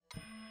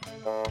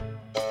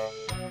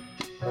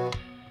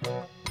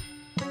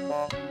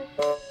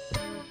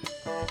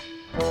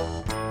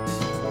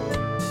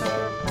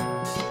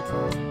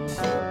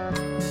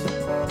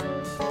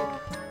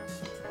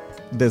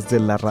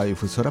Desde la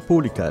radiodifusora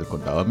pública del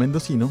Condado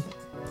Mendocino,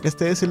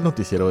 este es el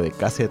noticiero de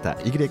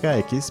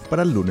KZYX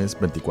para el lunes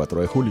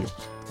 24 de julio.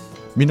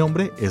 Mi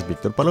nombre es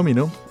Víctor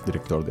Palomino,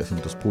 director de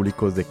Asuntos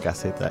Públicos de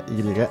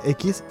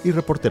KZYX y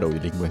reportero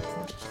bilingüe.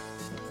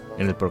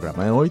 En el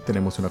programa de hoy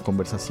tenemos una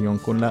conversación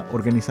con la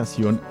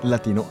organización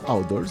Latino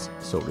Outdoors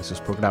sobre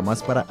sus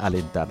programas para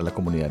alentar a la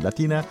comunidad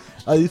latina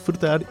a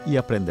disfrutar y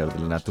aprender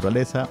de la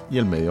naturaleza y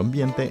el medio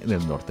ambiente en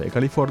el norte de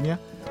California.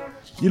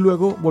 Y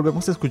luego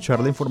volvemos a escuchar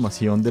la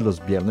información de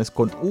los viernes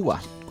con UVA,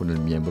 con el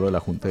miembro de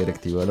la Junta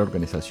Directiva de la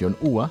organización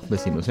UVA,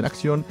 Vecinos en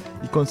Acción,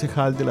 y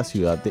concejal de la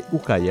ciudad de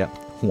Ucaya,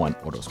 Juan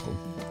Orozco.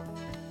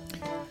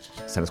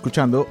 Están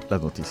escuchando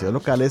las noticias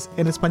locales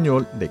en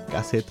español de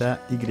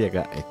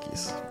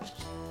KZYX.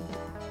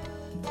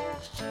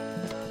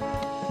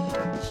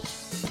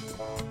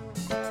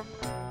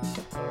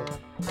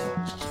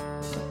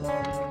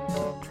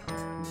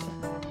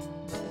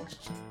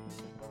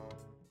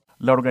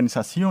 La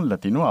organización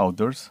Latino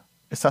Outdoors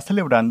está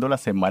celebrando la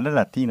Semana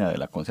Latina de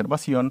la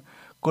Conservación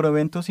con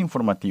eventos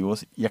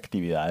informativos y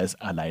actividades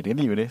al aire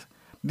libre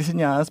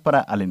diseñadas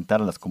para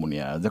alentar a las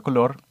comunidades de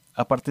color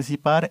a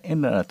participar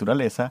en la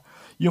naturaleza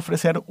y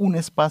ofrecer un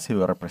espacio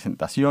de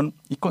representación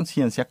y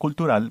conciencia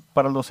cultural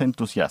para los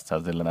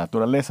entusiastas de la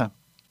naturaleza.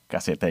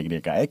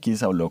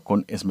 KZYX habló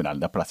con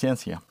Esmeralda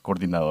Plascencia,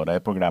 coordinadora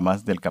de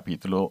programas del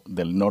capítulo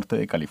del norte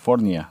de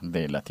California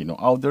de Latino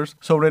Outdoors,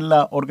 sobre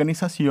la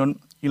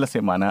organización y la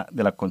semana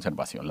de la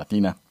conservación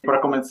latina.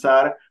 Para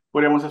comenzar,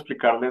 podríamos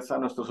explicarles a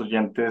nuestros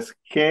oyentes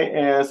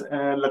qué es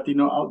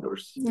Latino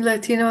Outdoors.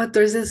 Latino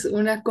Outdoors es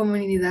una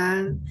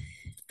comunidad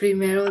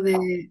primero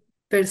de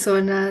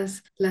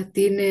personas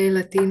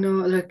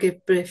latino, lo que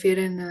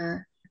prefieren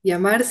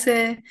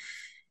llamarse,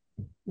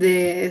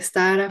 de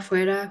estar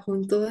afuera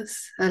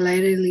juntos al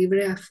aire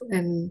libre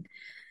en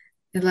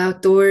el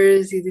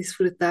outdoors y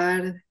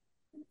disfrutar,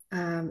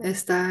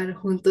 estar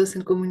juntos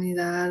en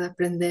comunidad,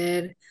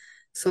 aprender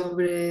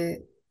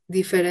sobre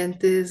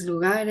diferentes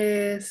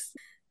lugares,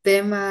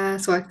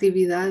 temas o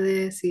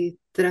actividades y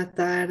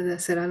tratar de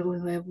hacer algo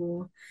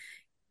nuevo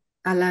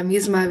a la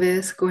misma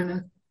vez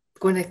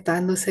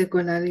conectándose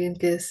con alguien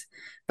que es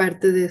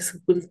parte de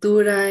su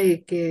cultura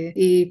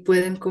y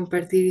pueden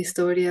compartir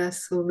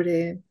historias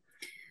sobre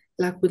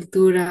la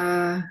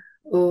cultura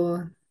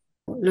o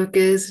lo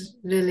que es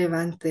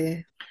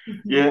relevante.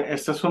 ¿Y Ujú.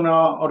 esta es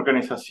una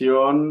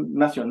organización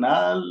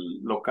nacional,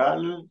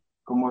 local?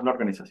 ¿Cómo es la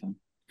organización?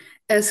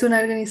 Es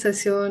una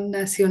organización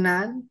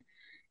nacional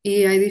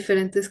y hay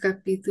diferentes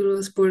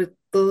capítulos por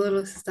todos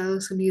los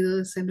Estados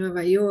Unidos, en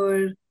Nueva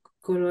York,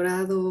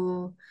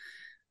 Colorado,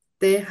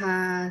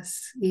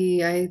 Texas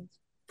y hay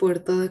por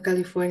toda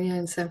California,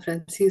 en San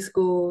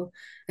Francisco,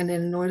 en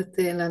el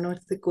norte, en la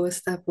norte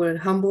costa, por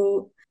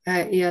Humboldt,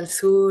 y al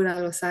sur, a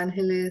Los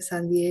Ángeles,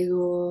 San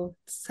Diego,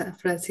 San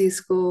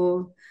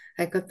Francisco.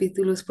 Hay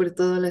capítulos por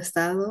todo el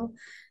estado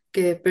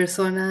que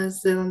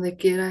personas de donde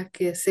quiera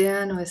que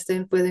sean o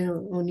estén pueden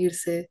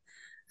unirse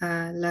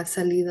a las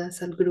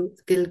salidas al grupo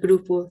que el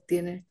grupo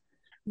tiene.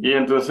 Y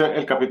entonces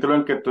el capítulo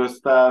en que tú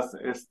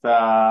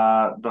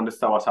 ¿dónde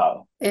está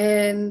basado?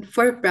 En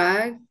Fort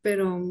Bragg,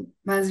 pero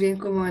más bien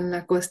como en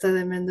la costa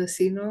de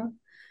Mendocino,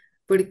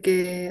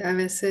 porque a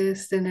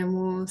veces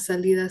tenemos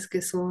salidas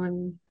que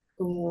son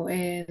como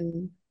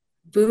en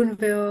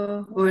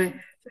Boonville o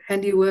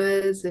Handy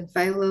Woods, en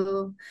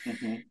Philo,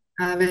 Ujú.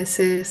 a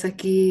veces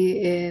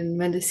aquí en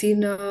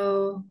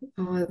Mendocino,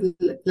 o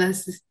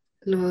las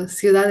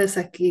ciudades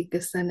aquí que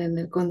están en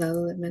el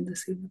condado de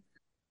Mendocino.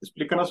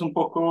 Explícanos un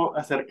poco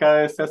acerca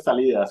de estas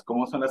salidas,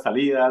 cómo son las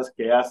salidas,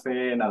 qué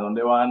hacen, a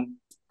dónde van.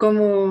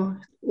 Como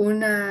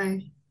una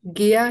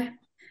guía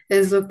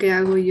es lo que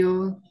hago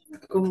yo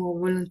como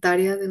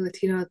voluntaria de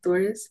Latino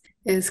Outdoors.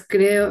 Es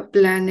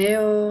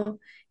planeo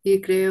y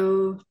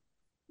creo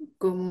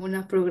como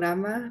un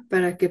programa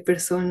para que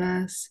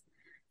personas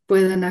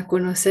puedan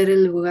conocer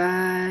el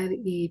lugar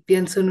y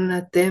pienso en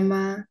un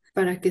tema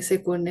para que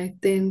se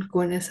conecten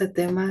con ese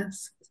tema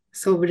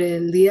sobre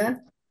el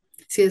día.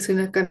 Si es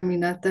una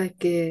caminata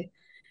que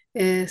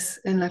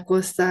es en la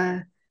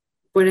costa,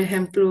 por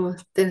ejemplo,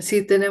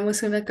 si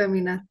tenemos una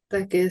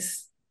caminata que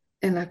es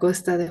en la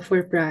costa de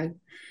Fort Bragg,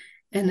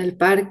 en el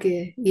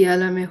parque, y a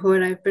lo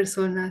mejor hay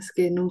personas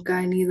que nunca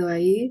han ido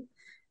ahí,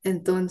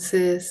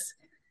 entonces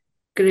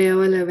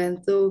creo el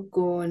evento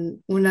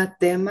con un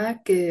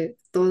tema que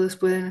todos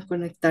pueden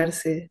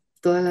conectarse,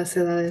 todas las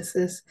edades.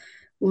 Es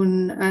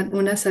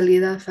una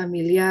salida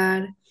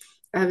familiar,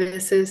 a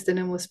veces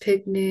tenemos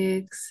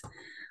picnics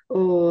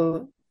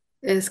o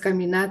es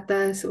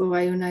caminatas o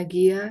hay una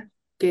guía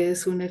que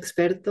es un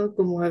experto,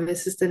 como a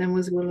veces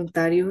tenemos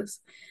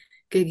voluntarios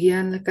que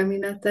guían la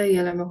caminata y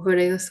a lo mejor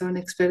ellos son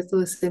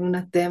expertos en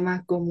un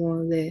tema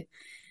como de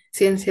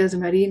ciencias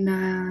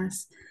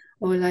marinas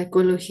o la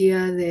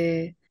ecología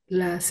de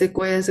las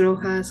secuoyas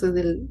rojas o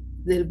del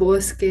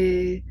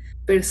bosque.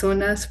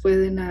 Personas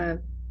pueden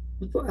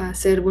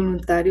ser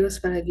voluntarios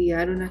para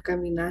guiar una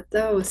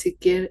caminata o si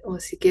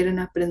quieren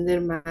aprender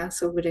más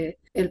sobre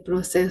el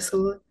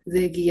proceso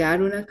de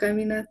guiar una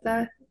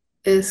caminata.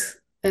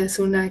 Es es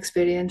una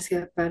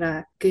experiencia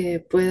para que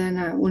puedan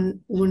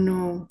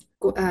uno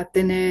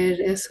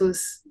tener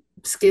esos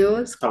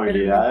skills, pero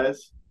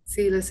habilidades.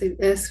 sí,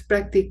 es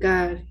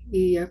practicar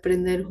y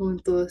aprender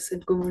juntos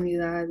en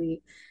comunidad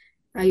y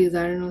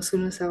ayudarnos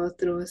unos a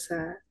otros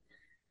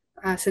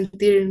a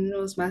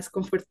sentirnos más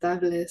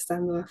confortables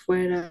estando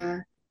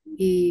afuera.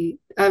 Y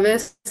a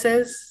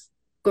veces,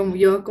 como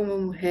yo como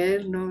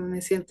mujer, no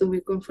me siento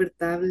muy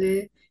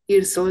confortable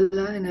ir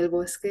sola en el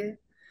bosque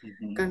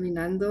Ujú,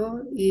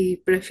 caminando y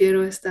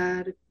prefiero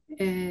estar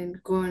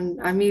con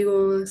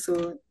amigos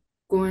o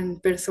con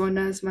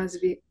personas más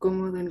bien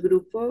cómodo en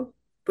grupo,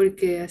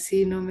 porque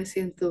así no me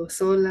siento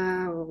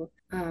sola o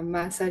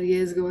más a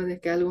riesgo de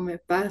que algo me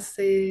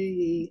pase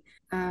y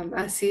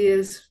así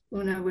es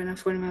una buena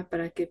forma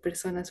para que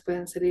personas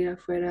puedan salir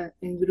afuera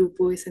en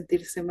grupo y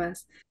sentirse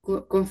más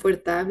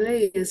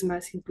confortable y es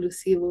más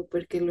inclusivo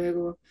porque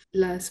luego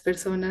las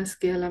personas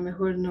que a lo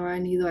mejor no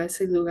han ido a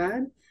ese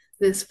lugar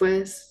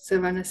después se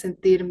van a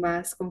sentir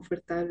más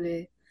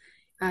confortable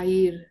a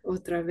ir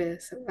otra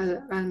vez,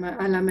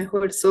 a la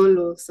mejor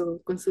solos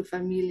o con su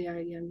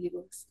familia y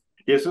amigos.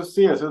 y eso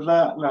sí, eso es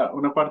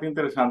una parte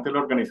interesante de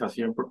la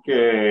organización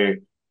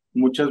porque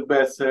muchas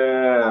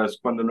veces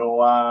cuando uno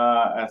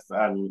va a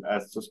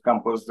estos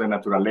campos de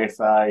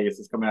naturaleza y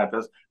estas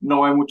caminatas,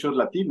 no ve muchos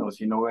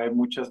latinos y no ve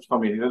muchas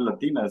familias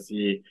latinas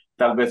y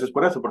tal vez es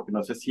por eso, porque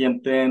no se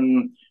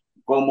sienten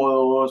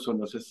cómodos o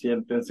no se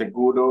sienten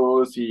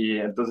seguros y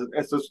entonces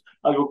esto es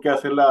algo que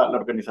hace la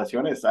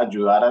organización, es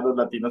ayudar a los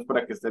latinos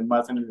para que estén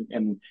más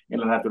en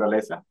la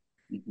naturaleza.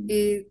 Ujú,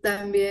 Y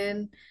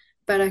también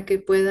para que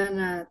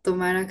puedan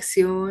tomar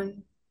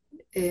acción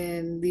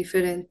en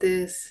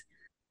diferentes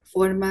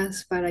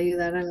formas para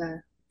ayudar a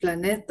la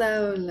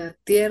planeta o la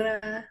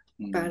tierra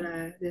ujú,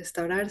 para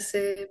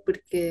restaurarse,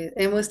 porque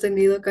hemos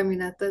tenido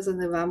caminatas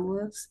donde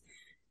vamos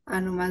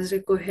a nomás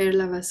recoger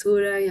la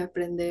basura y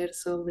aprender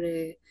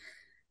sobre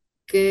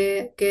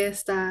qué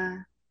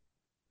está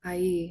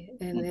ahí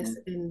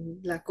ujú, en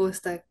la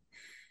costa,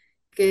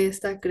 qué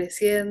está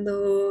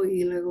creciendo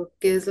y luego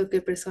qué es lo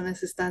que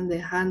personas están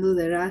dejando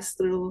de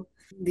rastro,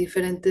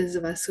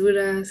 diferentes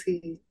basuras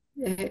y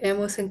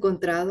hemos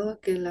encontrado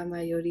que la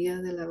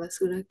mayoría de la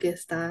basura que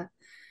está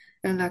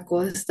en la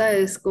costa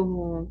es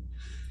como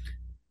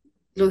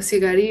los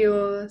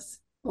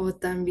cigarrillos o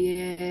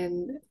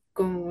también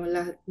como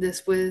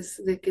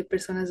después de que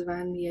personas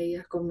van y ahí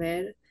a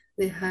comer,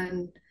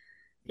 dejan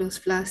los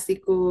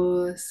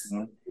plásticos,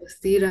 ujú. los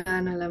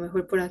tiran a lo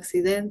mejor por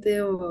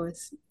accidente o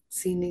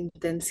sin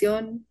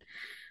intención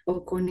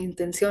o con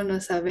intención,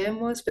 no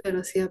sabemos,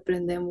 pero sí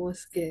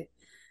aprendemos que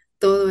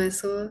todo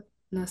eso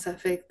nos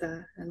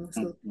afecta a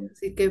Ujú.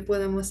 nosotros. ¿Y qué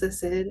podemos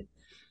hacer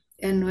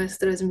en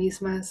nuestras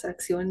mismas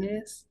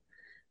acciones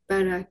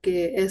para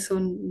que eso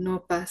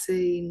no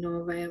pase y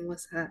no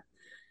vayamos a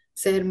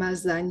hacer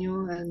más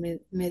daño al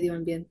medio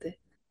ambiente?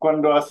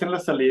 Cuando hacen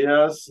las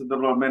salidas,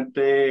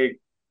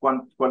 normalmente,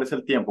 ¿cuál es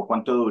el tiempo?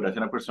 ¿Cuánto dura? Si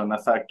una persona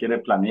quiere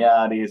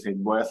planear y dice,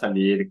 voy a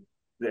salir,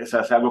 ¿se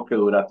hace algo que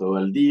dura todo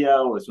el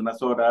día o es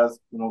unas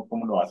horas?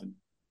 ¿Cómo lo hacen?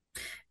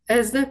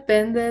 Es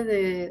depende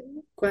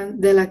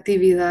de la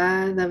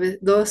actividad.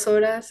 2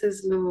 horas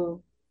es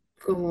lo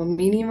como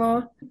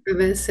mínimo. A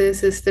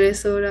veces es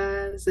 3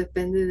 horas,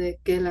 depende de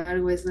qué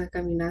largo es la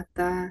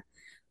caminata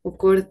o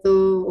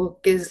corto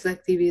o qué es la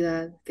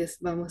actividad que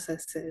vamos a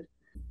hacer.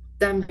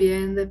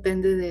 También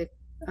depende de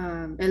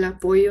el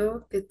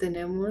apoyo que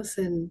tenemos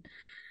en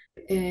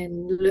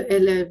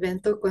el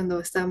evento cuando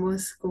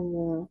estamos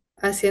como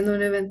haciendo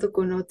un evento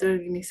con otra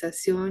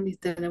organización y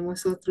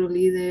tenemos otro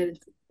líder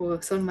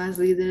o son más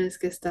líderes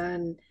que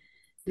están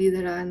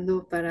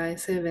liderando para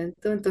ese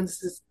evento.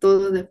 Entonces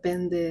todo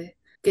depende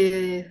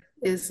qué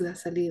es la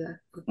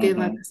salida, o qué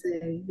van a Ujú.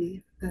 hacer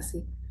y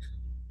así.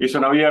 ¿Y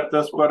son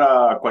abiertas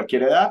para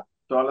cualquier edad?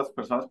 ¿Todas las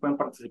personas pueden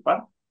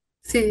participar?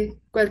 Sí,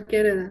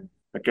 cualquier edad.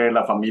 Que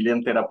la familia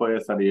entera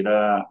puede salir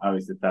a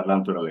visitar la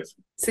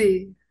naturaleza.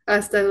 Sí,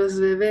 hasta los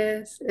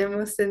bebés.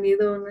 Hemos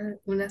tenido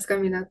unas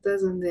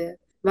caminatas donde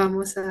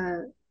vamos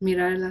a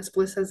mirar las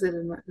pozas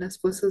del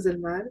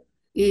mar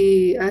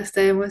y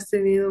hasta hemos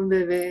tenido un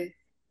bebé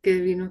que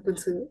vino con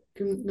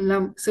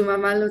su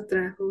mamá lo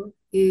trajo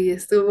y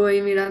estuvo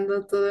ahí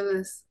mirando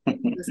todas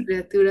las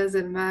criaturas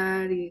del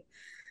mar y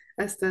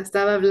hasta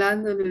estaba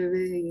hablando el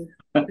bebé y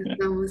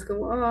estamos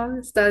como, oh,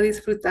 está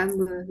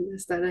disfrutando de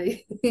estar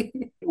ahí.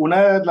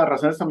 Una de las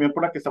razones también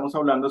por la que estamos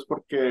hablando es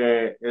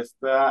porque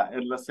esta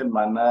es la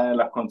semana de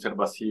la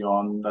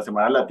conservación, la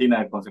semana latina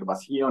de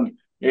conservación.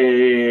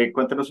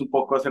 Cuéntenos un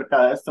poco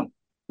acerca de esto.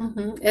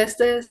 Ujú.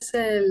 Este es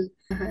el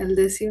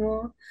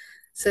 10º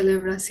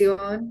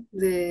celebración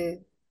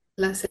de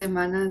la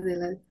semana de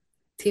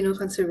Latino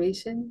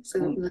Conservation,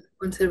 Mm, la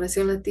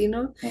conservación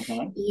latino,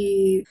 ujú,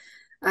 y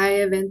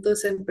hay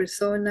eventos en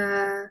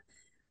persona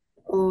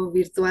o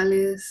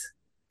virtuales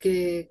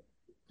que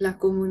la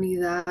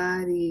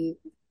comunidad y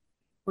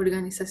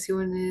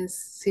organizaciones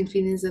sin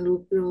fines de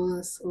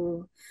lucros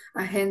o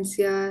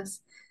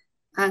agencias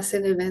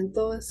hacen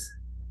eventos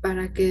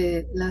para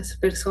que las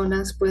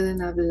personas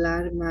puedan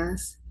hablar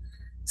más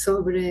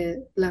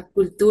sobre la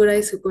cultura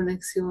y su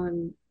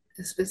conexión,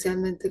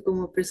 especialmente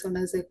como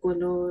personas de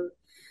color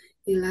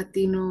y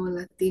latino,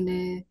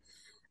 latine,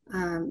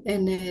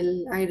 en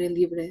el aire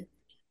libre.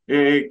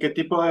 ¿Qué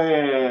tipo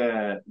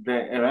de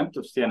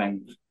eventos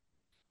tienen?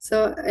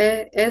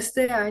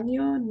 Este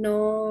año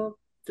no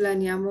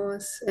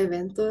planeamos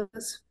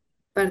eventos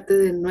parte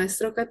de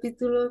nuestro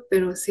capítulo,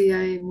 pero sí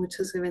hay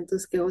muchos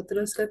eventos que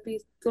otros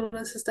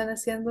capítulos están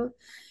haciendo.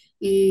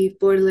 Y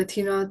por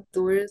Latino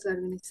Outdoors, la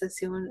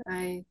organización,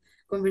 hay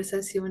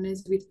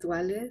conversaciones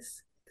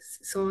virtuales,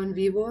 son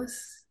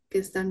vivos, que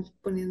están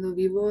poniendo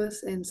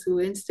vivos en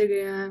su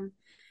Instagram,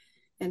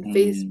 en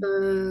Mm,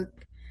 Facebook,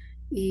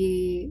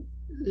 y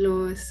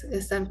los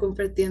están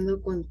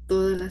compartiendo con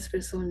todas las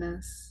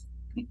personas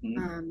ujú,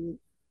 um,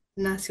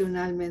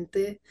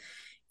 nacionalmente,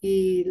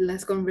 y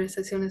las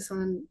conversaciones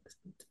son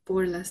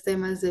por los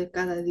temas de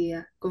cada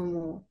día,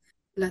 como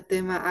la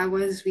tema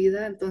agua es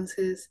vida.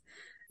 Entonces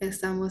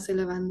estamos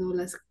elevando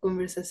las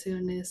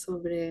conversaciones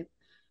sobre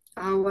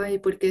agua y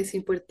por qué es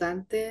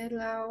importante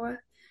el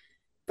agua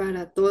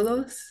para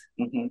todos,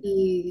 ujú,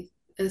 y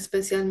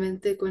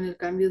especialmente con el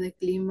cambio de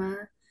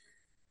clima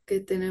que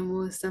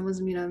tenemos,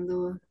 estamos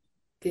mirando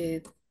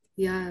que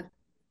ya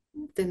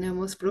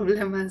tenemos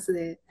problemas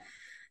de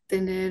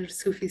tener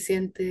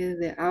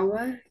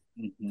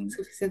ujú,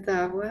 suficiente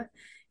agua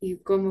y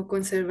cómo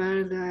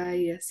conservarla,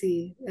 y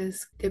así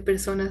es que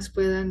personas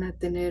puedan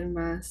tener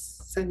más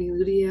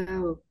sabiduría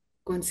o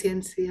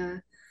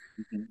conciencia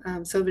ujú,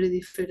 sobre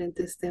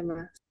diferentes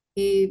temas.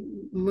 Y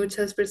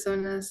muchas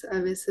personas a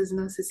veces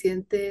no se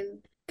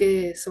sienten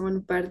que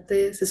son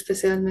partes,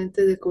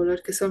 especialmente de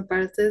color, que son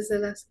partes de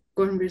las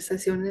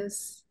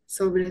conversaciones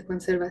sobre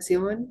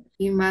conservación,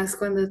 y más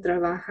cuando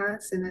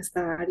trabajas en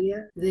esta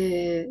área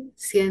de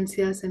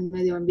ciencias en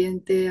medio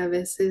ambiente. A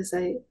veces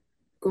hay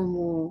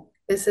como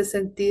ese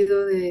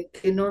sentido de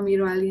que no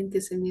miro a alguien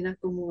que se mira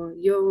como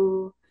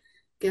yo,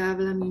 que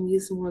habla mi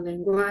mismo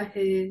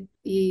lenguaje,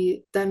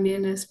 y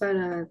también es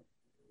para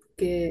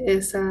que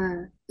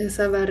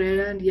esa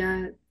barrera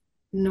ya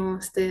no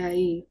esté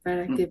ahí,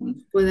 para que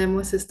ujú,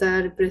 podamos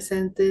estar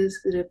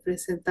presentes,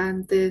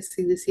 representantes,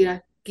 y decir,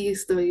 aquí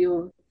estoy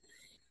yo.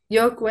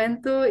 Yo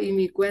cuento y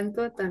mi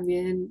cuento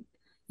también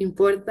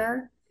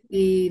importa,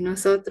 y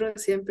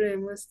nosotros siempre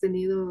hemos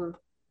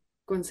tenido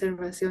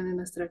conservación en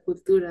nuestra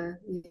cultura,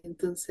 y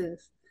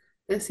entonces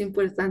es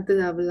importante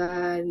de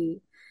hablar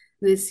y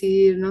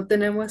decir, no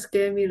tenemos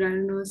que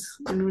mirarnos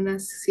en una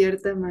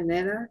cierta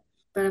manera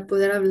para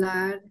poder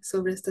hablar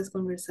sobre estas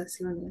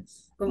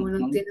conversaciones, como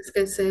no ujú. tienes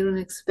que ser un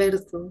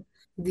experto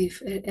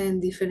en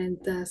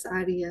diferentes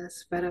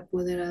áreas para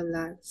poder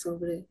hablar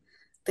sobre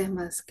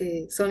temas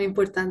que son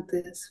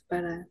importantes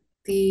para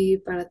ti,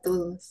 para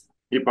todos.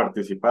 Y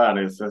participar,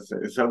 es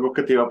algo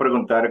que te iba a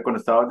preguntar cuando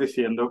estabas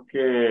diciendo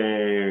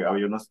que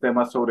había unos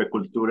temas sobre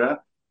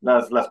cultura.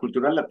 Las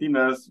culturas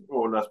latinas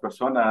o las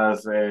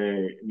personas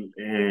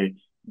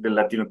del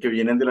latino que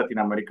vienen de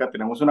Latinoamérica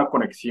tenemos una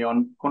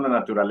conexión con la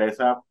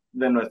naturaleza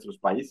de nuestros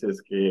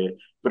países,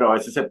 pero a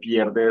veces se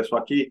pierde eso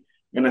aquí.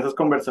 En esas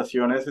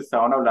conversaciones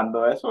estaban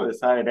hablando de eso, de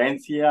esa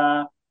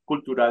herencia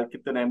cultural que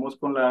tenemos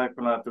con la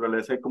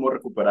naturaleza y cómo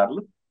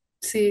recuperarlo.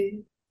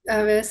 Sí,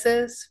 a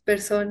veces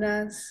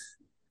personas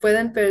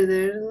pueden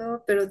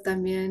perderlo, pero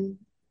también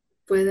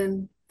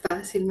pueden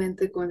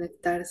fácilmente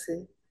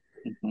conectarse.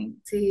 Ujú,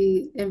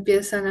 Si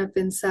empiezan a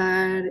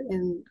pensar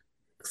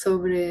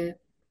sobre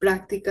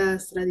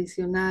prácticas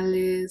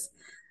tradicionales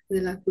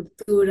de la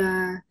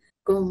cultura,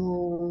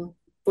 como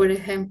por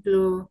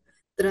ejemplo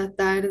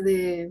tratar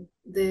de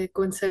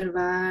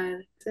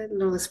conservar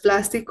los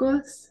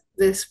plásticos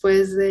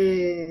después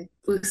de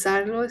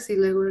usarlos y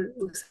luego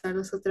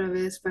usarlos otra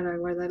vez para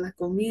guardar la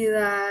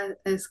comida,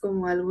 es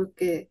como algo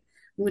que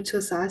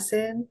muchos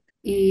hacen.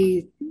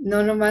 Y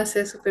no nomás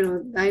eso,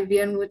 pero hay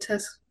bien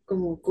muchas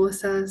como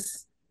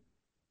cosas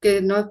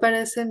que no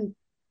parecen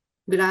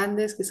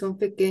grandes, que son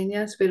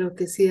pequeñas, pero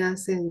que sí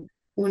hacen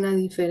una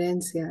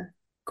diferencia.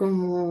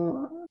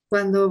 Como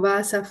cuando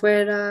vas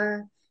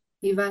afuera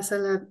y vas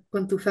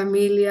con tu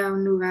familia a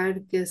un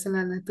lugar que es en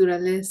la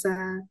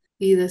naturaleza,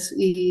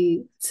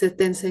 y se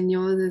te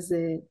enseñó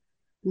desde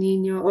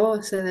niño,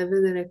 oh, se debe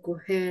de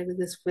recoger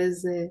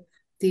después de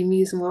ti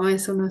mismo, oh,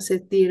 eso no se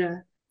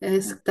tira.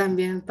 Es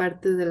también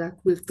parte de la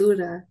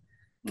cultura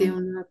que ujú,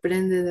 uno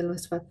aprende de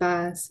los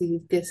papás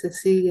y que se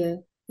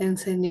sigue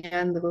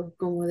enseñando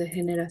como de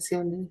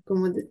generaciones,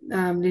 como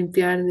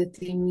limpiar de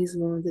ti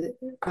mismo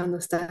cuando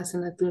estás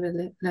en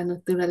la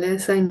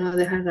naturaleza y no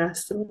dejar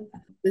rastro.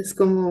 Es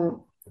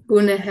como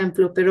un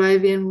ejemplo, pero hay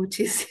bien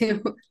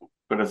muchísimo.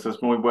 Pero eso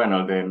es muy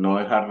bueno, de no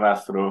dejar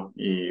rastro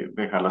y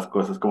dejar las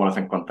cosas como las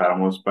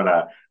encontramos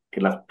para que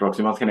las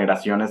próximas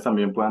generaciones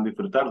también puedan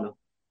disfrutarlo.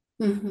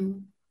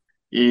 Ujú.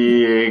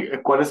 ¿Y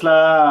cuál es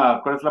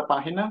la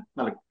página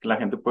a la que la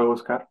gente puede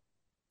buscar?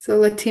 So,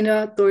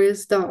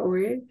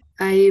 latinoutdoors.org,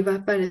 ahí va a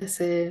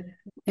aparecer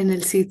en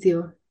el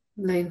sitio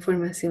la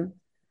información.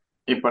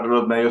 Y para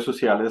los medios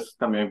sociales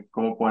también,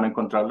 ¿cómo pueden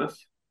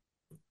encontrarlas?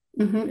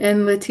 Ujú.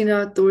 En Latino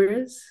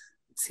Outdoors.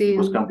 Sí,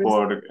 Buscan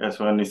por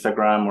eso en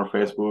Instagram o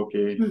Facebook.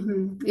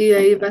 ujú, y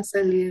ahí Ok. va a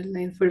salir la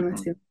Ujú.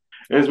 información.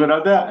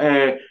 Esmeralda,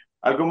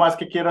 ¿algo más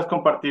que quieras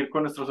compartir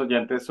con nuestros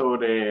oyentes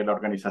sobre la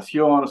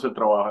organización o su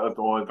trabajo,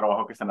 todo el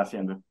trabajo que están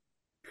haciendo?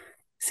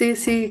 Sí,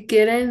 si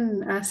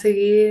quieren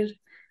seguir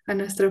a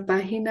nuestra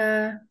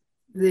página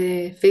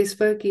de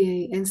Facebook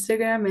y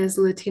Instagram es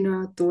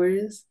Latino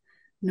Outdoors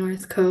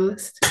North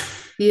Coast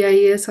y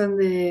ahí es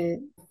donde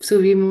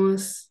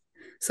subimos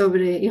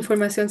sobre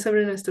información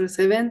sobre nuestros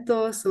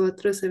eventos o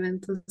otros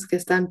eventos que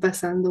están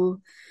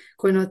pasando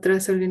con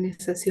otras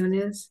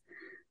organizaciones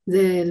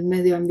del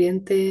medio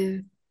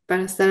ambiente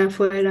para estar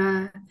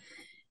afuera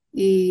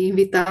y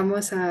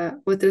invitamos a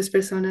otras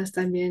personas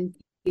también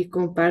y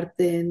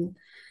comparten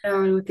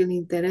algo que les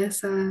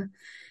interesa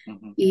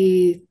Ujú.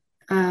 y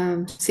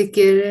si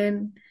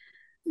quieren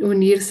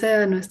unirse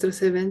a nuestros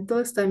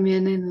eventos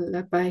también en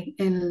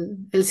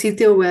en el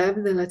sitio web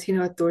de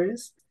Latino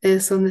Outdoors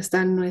es donde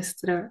están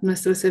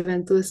nuestros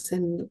eventos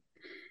en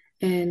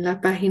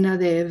la página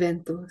de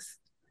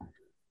eventos.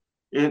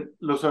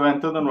 ¿Los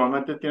eventos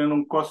normalmente tienen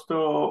un costo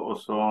o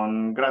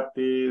son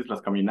gratis?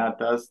 ¿Las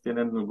caminatas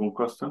tienen algún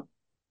costo?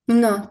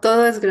 No,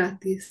 todo es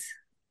gratis.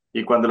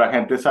 Y cuando la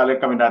gente sale a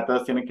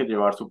caminatas, tienen que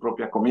llevar su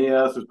propia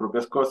comida, sus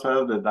propias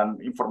cosas, les dan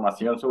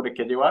información sobre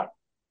qué llevar.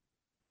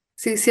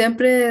 Sí,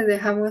 siempre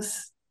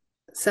dejamos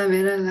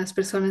saber a las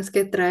personas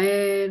qué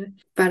traer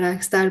para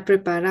estar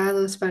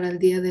preparados para el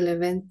día del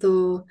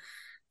evento.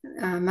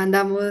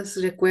 Mandamos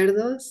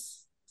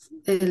recuerdos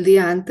el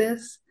día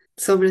antes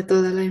sobre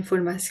toda la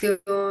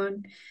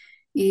información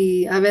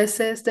y a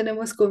veces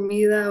tenemos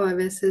comida o a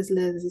veces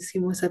les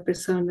decimos a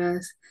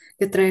personas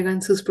que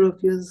traigan sus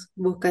propios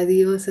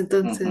bocadillos. Ujú.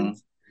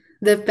 Entonces,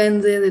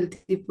 depende del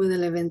tipo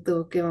del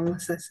evento que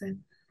vamos a hacer.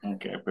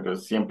 Ok, pero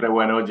es siempre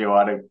bueno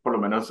llevar por lo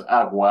menos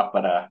agua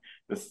para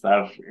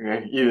estar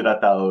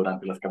hidratado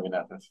durante las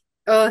caminatas.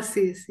 Oh,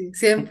 sí, sí,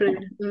 siempre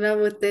una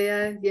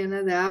botella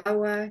llena de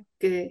agua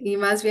y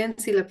más bien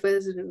si la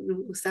puedes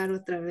usar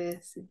otra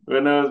vez. Sí.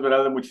 Bueno,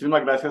 Esmeralda,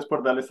 muchísimas gracias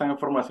por darle esta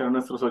información a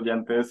nuestros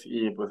oyentes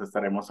y pues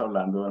estaremos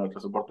hablando en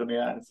otras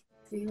oportunidades.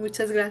 Sí,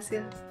 muchas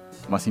gracias.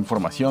 Más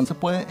información se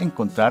puede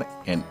encontrar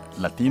en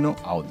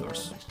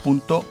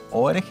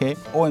latinooutdoors.org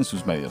o en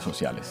sus medios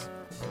sociales.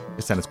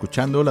 Están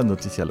escuchando las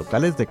noticias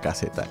locales de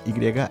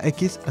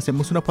KZYX.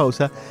 Hacemos una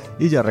pausa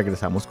y ya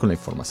regresamos con la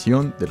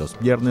información de los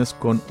viernes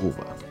con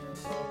uva.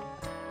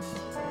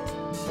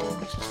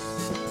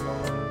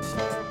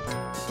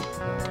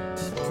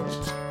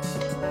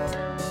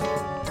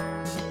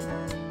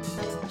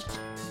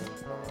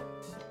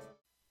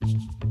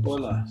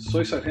 Hola,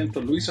 soy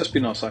Sargento Luis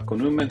Espinosa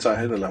con un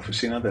mensaje de la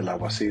oficina del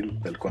alguacil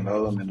del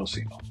condado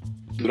mendocino.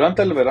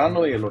 Durante el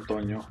verano y el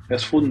otoño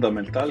es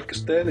fundamental que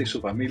usted y su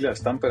familia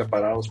estén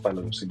preparados para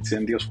los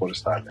incendios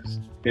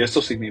forestales.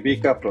 Esto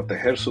significa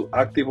proteger su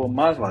activo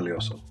más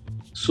valioso,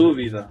 su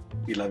vida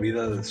y la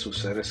vida de sus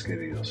seres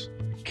queridos.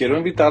 Quiero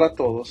invitar a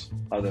todos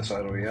a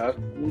desarrollar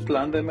un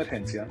plan de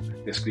emergencia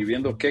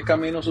escribiendo qué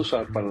caminos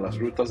usar para las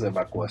rutas de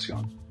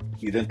evacuación,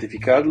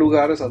 identificar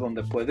lugares a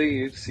donde puede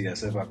ir si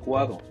es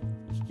evacuado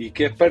y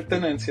qué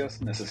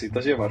pertenencias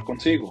necesitas llevar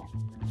consigo.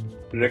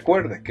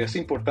 Recuerde que es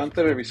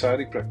importante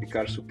revisar y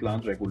practicar su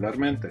plan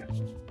regularmente.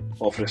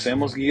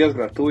 Ofrecemos guías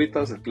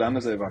gratuitas de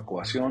planes de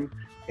evacuación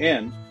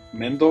en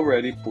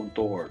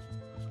mendoready.org.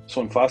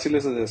 Son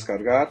fáciles de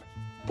descargar,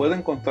 puede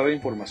encontrar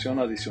información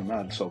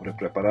adicional sobre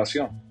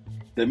preparación.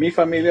 De mi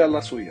familia a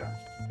la suya,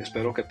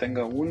 espero que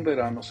tenga un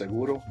verano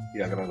seguro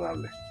y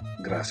agradable.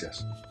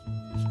 Gracias.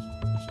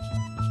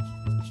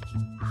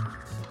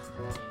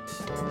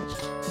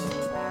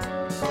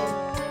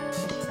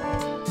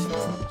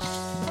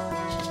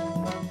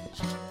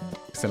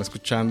 Están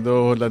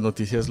escuchando las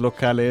noticias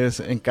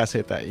locales en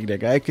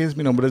KZYX.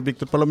 Mi nombre es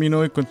Víctor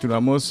Palomino y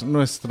continuamos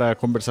nuestra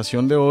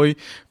conversación de hoy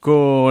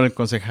con el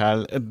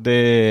concejal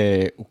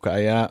de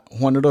Ucaya,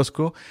 Juan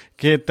Orozco,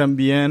 que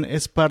también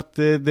es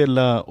parte de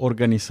la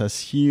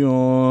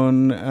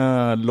organización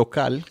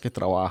local que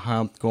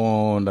trabaja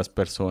con las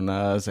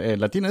personas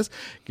latinas,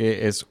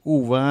 que es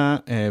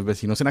UVA,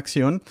 Vecinos en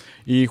Acción,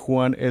 y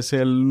Juan es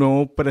el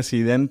nuevo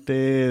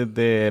presidente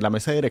de la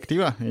mesa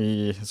directiva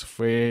y eso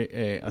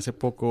fue hace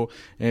poco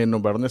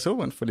nombraron eso.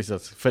 Bueno,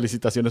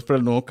 felicitaciones por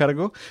el nuevo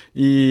cargo.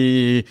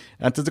 Y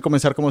antes de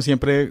comenzar, como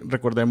siempre,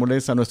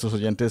 recordémosles a nuestros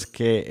oyentes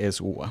qué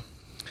es UVA.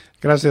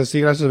 Gracias, sí,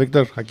 gracias,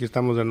 Víctor. Aquí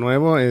estamos de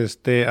nuevo.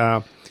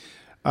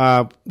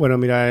 Bueno,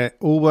 mira,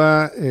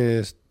 UVA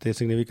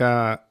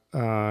significa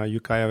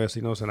Ucaya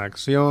Vecinos en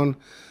Acción.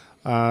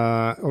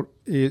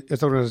 Y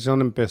esta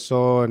organización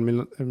empezó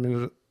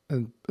en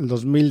el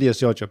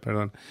 2018,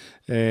 perdón,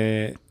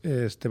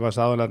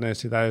 basado en las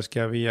necesidades que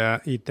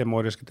había y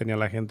temores que tenía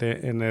la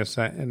gente en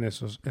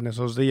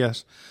esos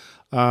días.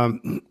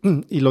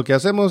 Y lo que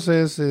hacemos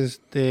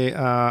es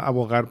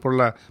abogar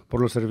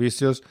por los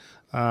servicios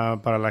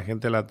para la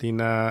gente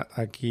latina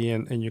aquí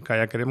en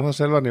Ucaya. Queremos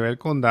hacerlo a nivel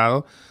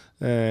condado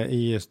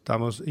y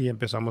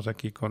empezamos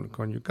aquí con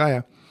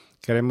Ucaya.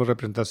 Queremos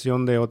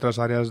representación de otras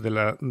áreas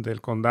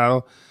del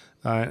condado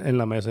en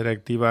la mesa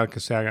directiva que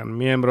se hagan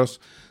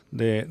miembros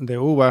de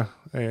UBA.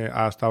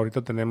 Hasta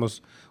ahorita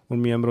tenemos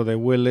un miembro de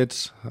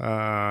Willits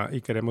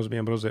y queremos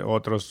miembros de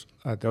otras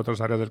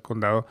áreas del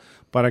condado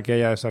para que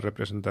haya esa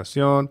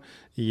representación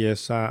y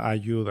esa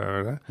ayuda,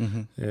 ¿verdad?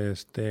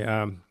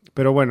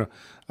 Pero bueno,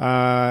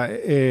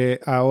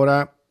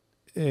 ahora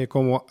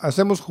como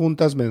hacemos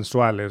juntas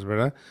mensuales,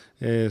 ¿verdad?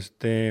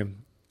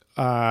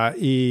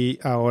 Y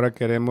ahora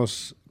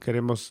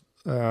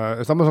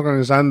estamos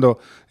organizando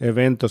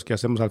eventos que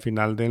hacemos al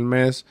final del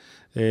mes.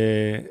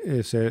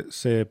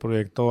 Se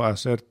proyectó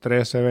hacer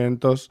 3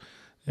 eventos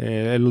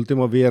el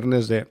último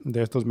viernes de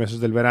estos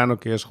meses del verano,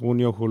 que es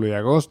junio, julio y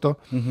agosto.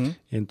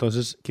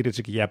 Entonces, quiere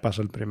decir que ya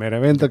pasó el primer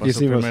evento que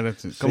hicimos.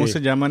 ¿Cómo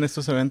se llaman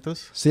estos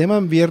eventos? Se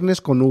llaman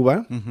Viernes con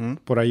Uva.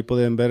 Por ahí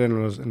pueden ver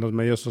en los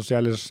medios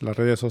sociales, las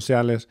redes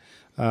sociales,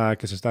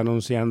 que se está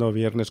anunciando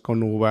Viernes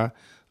con Uva.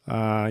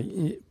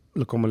 Y,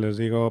 como les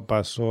digo,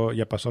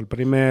 ya pasó el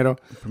primero.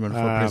 El primero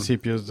fue a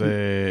principios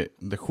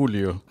de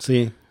julio.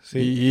 Sí.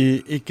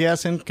 ¿Y qué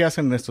hacen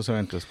en estos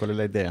eventos? ¿Cuál es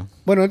la idea?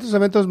 Bueno, estos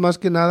eventos más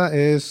que nada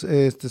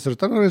se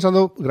están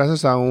organizando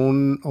gracias a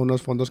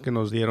unos fondos que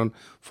nos dieron.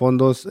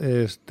 Fondos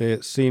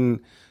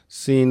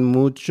sin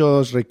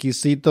muchos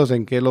requisitos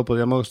en que lo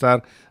podíamos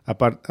estar.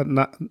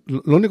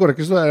 Lo único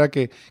requisito era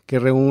que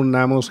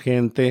reunamos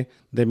gente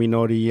de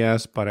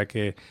minorías para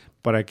que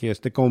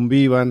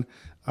convivan,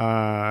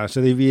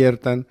 se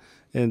diviertan.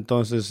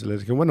 Entonces les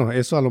dije, bueno,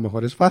 eso a lo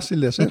mejor es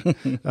fácil de hacer.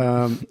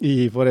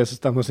 Y por eso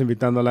estamos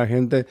invitando a la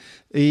gente.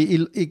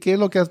 ¿Y qué es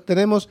lo que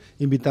tenemos?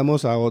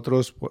 Invitamos a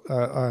otros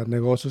a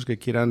negocios que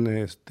quieran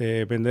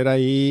vender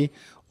ahí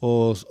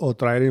o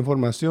traer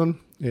información.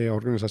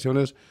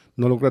 Organizaciones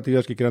no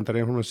lucrativas que quieran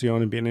traer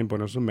información, vienen,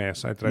 poner su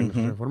mesa y traen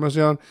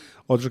información.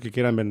 Otros que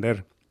quieran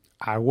vender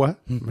agua,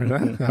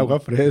 ¿verdad? Agua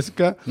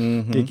fresca,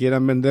 que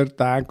quieran vender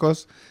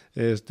tacos,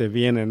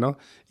 vienen, ¿no?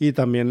 Y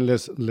también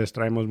les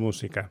traemos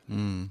música.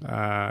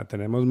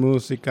 Tenemos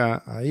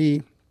música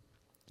ahí.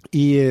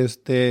 Y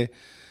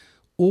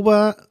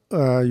UBA,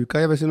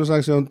 Ukiah Vecinos en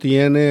Acción,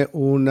 tiene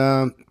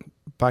una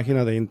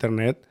página de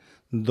internet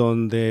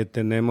donde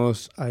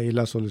tenemos ahí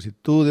las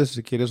solicitudes,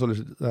 si quieres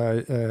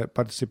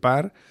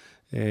participar,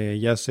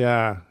 ya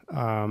sea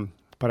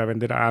para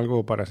vender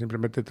algo o para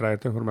simplemente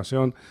traerte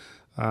información,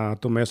 a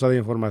tu mesa de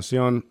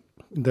información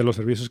de los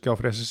servicios que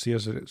ofreces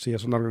si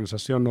es una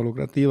organización no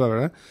lucrativa,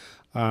 ¿verdad?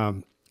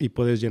 Y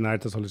puedes llenar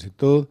esta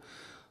solicitud.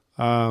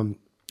 ¿Hay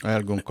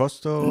algún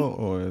costo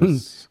o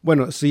es...?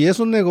 Bueno, si es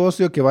un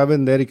negocio que va a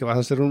vender y que vas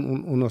a hacer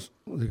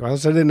que vas a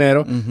hacer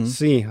dinero,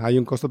 sí, hay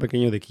un costo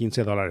pequeño de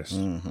 $15,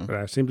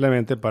 ¿verdad?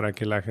 Simplemente para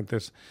que la gente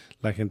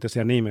se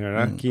anime,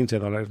 ¿verdad?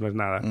 $15 no es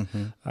nada.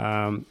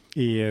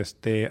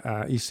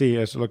 Y sí,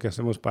 eso es lo que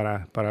hacemos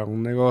para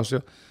un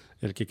negocio.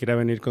 El que quiera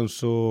venir con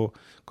su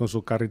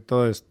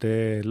carrito,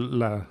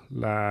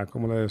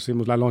 ¿cómo le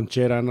decimos? La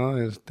lonchera, ¿no?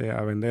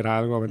 A vender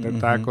algo, a vender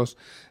tacos,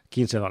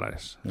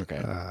 $15. Okay.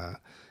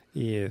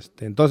 Y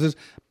entonces,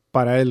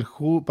 para el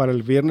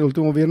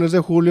último viernes de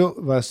julio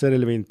va a ser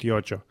el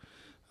 28.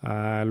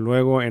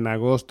 Luego, en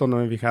agosto, no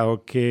me he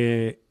fijado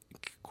qué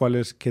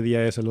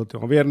día es el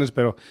último viernes,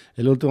 pero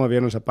el último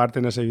viernes, aparte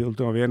en ese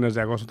último viernes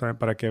de agosto también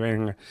para que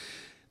vengan.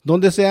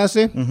 ¿Dónde se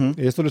hace?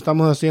 Esto lo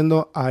estamos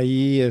haciendo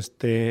ahí,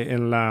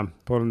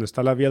 por donde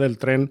está la vía del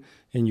tren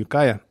en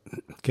Ukiah,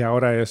 que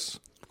ahora es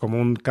como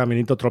un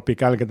caminito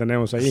tropical que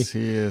tenemos ahí. Sí,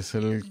 es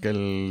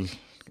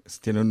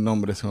tiene un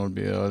nombre, se me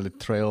olvidó, el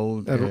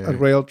trail. El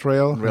Rail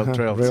Trail. Rail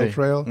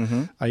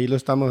Trail. Ahí lo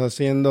estamos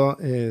haciendo.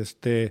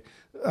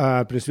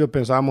 Al principio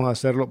pensábamos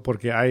hacerlo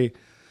porque hay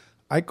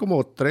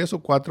como 3 o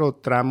 4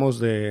 tramos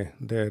de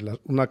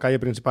una calle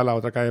principal a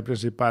otra calle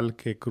principal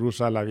que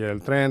cruza la vía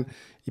del tren,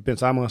 y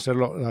pensábamos hacer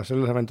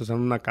los eventos en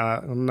una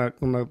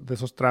de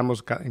esos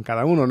tramos en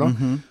cada uno, ¿no?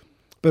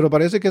 Pero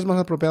parece que es más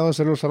apropiado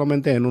hacerlo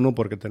solamente en uno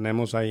porque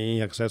tenemos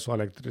ahí acceso a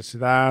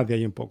electricidad y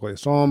hay un poco de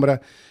sombra,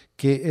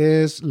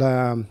 que es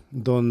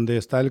donde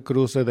está el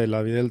cruce de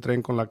la vía del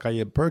tren con la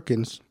calle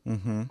Perkins.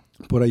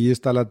 Por ahí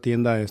está la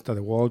tienda esta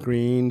de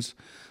Walgreens,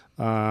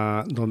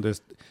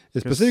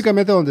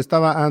 específicamente donde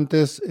estaba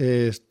antes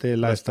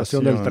la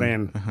estación del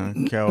tren.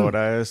 Que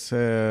ahora es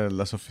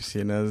las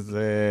oficinas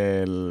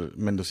del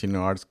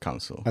Mendocino Arts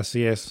Council.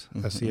 Así es.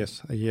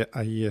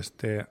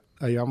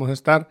 Ahí vamos a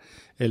estar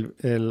el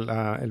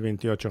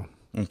 28.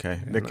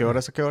 Okay. ¿De qué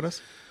horas a qué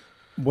horas?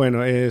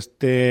 Bueno, el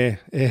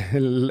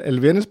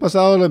viernes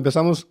pasado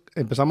empezamos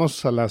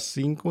a las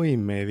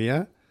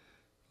 5:30.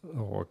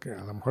 O que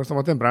a lo mejor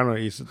estamos temprano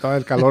y estaba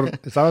el calor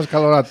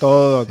a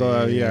todo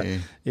todavía.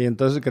 Y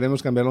entonces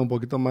queremos cambiarlo un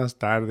poquito más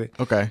tarde.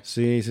 Okay.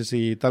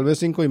 Sí. Tal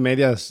vez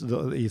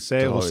 5:30 y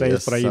 6 o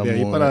 6 por ahí, de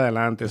ahí para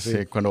adelante.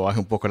 Sí, cuando baje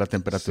un poco la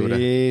temperatura.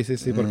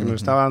 Sí, porque nos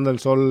estaba dando el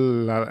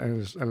sol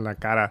en la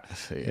cara.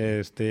 Sí.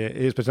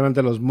 Y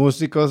especialmente a los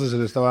músicos se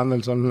les estaba dando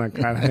el sol en la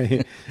cara.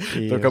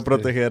 Toca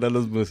proteger a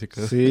los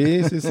músicos.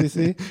 Sí.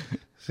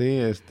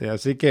 Sí,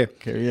 así que...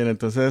 Qué bien,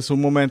 entonces es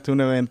un momento,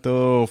 un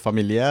evento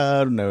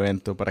familiar, un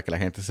evento para que la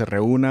gente se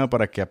reúna,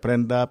 para que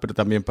aprenda, pero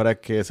también para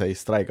que se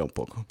distraiga un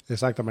poco.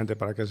 Exactamente,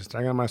 para que se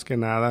distraigan más que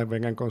nada,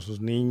 vengan con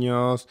sus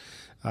niños.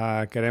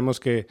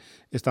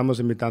 Estamos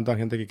invitando a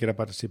gente que quiera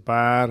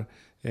participar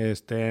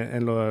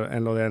en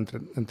lo de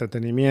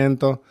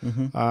entretenimiento,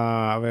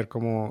 a ver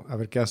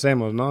qué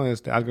hacemos, ¿no?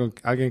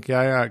 Alguien que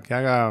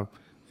haga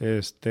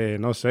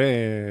no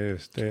sé,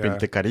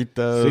 pinte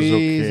caritas sí, o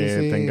que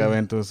sí. tenga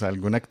eventos,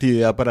 alguna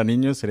actividad para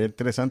niños, sería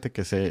interesante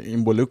que se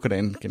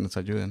involucren, que nos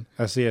ayuden.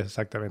 Así es,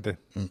 exactamente.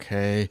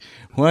 Ok.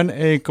 Juan,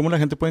 ¿cómo la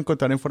gente puede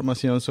encontrar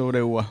información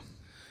sobre UA?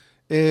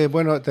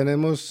 Bueno,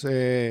 tenemos,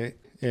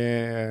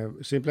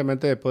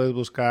 simplemente puedes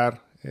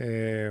buscar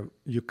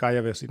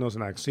Ukiah Vecinos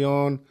en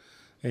Acción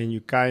en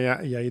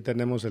Ukiah y ahí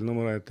tenemos el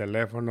número de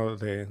teléfono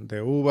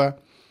de UBA.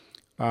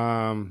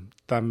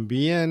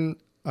 También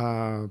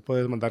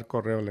puedes mandar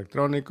correo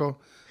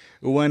electrónico.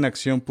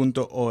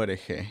 uaenacción.org.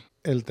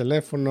 El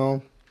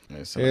teléfono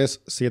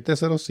es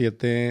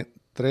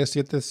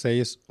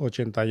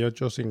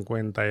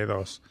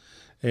 707-376-8852.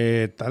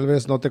 Tal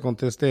vez no te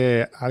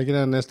conteste alguien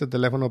en este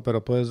teléfono,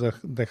 pero puedes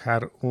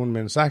dejar un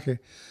mensaje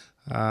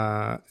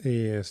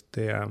y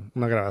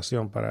una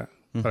grabación para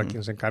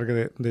quien se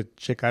encargue de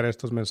checar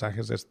estos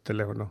mensajes de este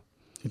teléfono.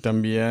 Y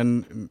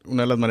también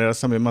una de las maneras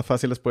también más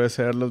fáciles puede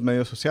ser los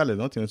medios sociales,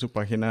 ¿no? Tienen su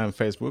página en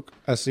Facebook.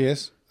 Así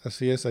es.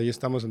 Ahí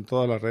estamos en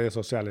todas las redes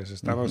sociales.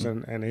 Estamos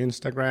en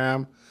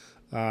Instagram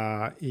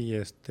y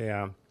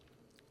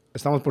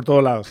estamos por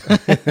todos lados.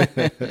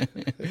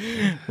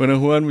 Bueno,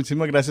 Juan,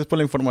 muchísimas gracias por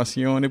la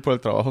información y por el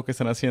trabajo que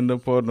están haciendo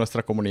por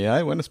nuestra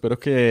comunidad. Y bueno, espero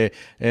que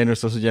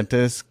nuestros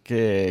oyentes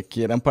que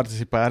quieran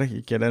participar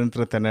y quieran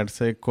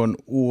entretenerse con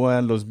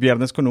UA los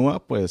viernes con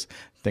UA, pues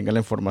tengan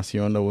la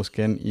información, lo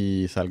busquen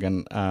y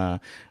salgan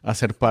a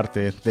ser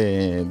parte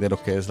de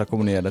lo que es la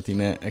comunidad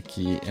latina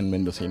aquí en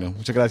Mendocino.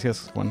 Muchas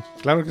gracias, Juan.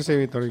 Claro que sí,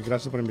 Víctor, y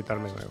gracias por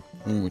invitarme de nuevo.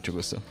 Mucho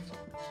gusto.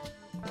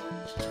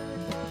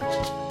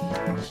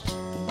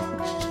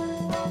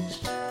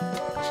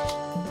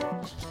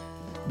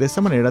 De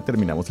esta manera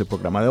terminamos el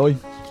programa de hoy.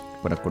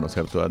 Para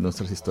conocer todas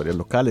nuestras historias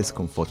locales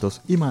con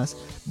fotos y más,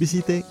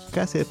 visite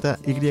KZYX.org.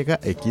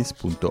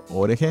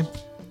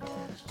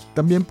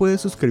 También puede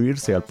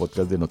suscribirse al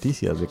podcast de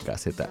noticias de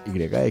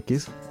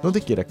KZYX, donde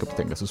quiera que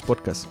obtenga sus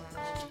podcasts.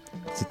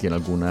 Si tiene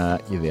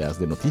alguna idea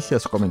de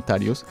noticias o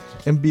comentarios,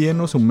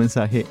 envíenos un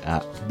mensaje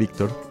a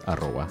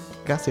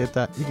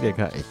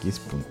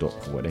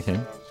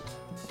victor@kzyx.org.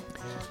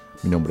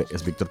 Mi nombre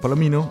es Víctor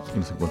Palomino y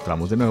nos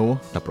encontramos de nuevo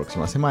la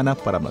próxima semana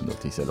para más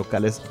noticias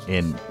locales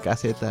en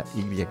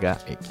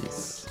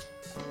KZYX.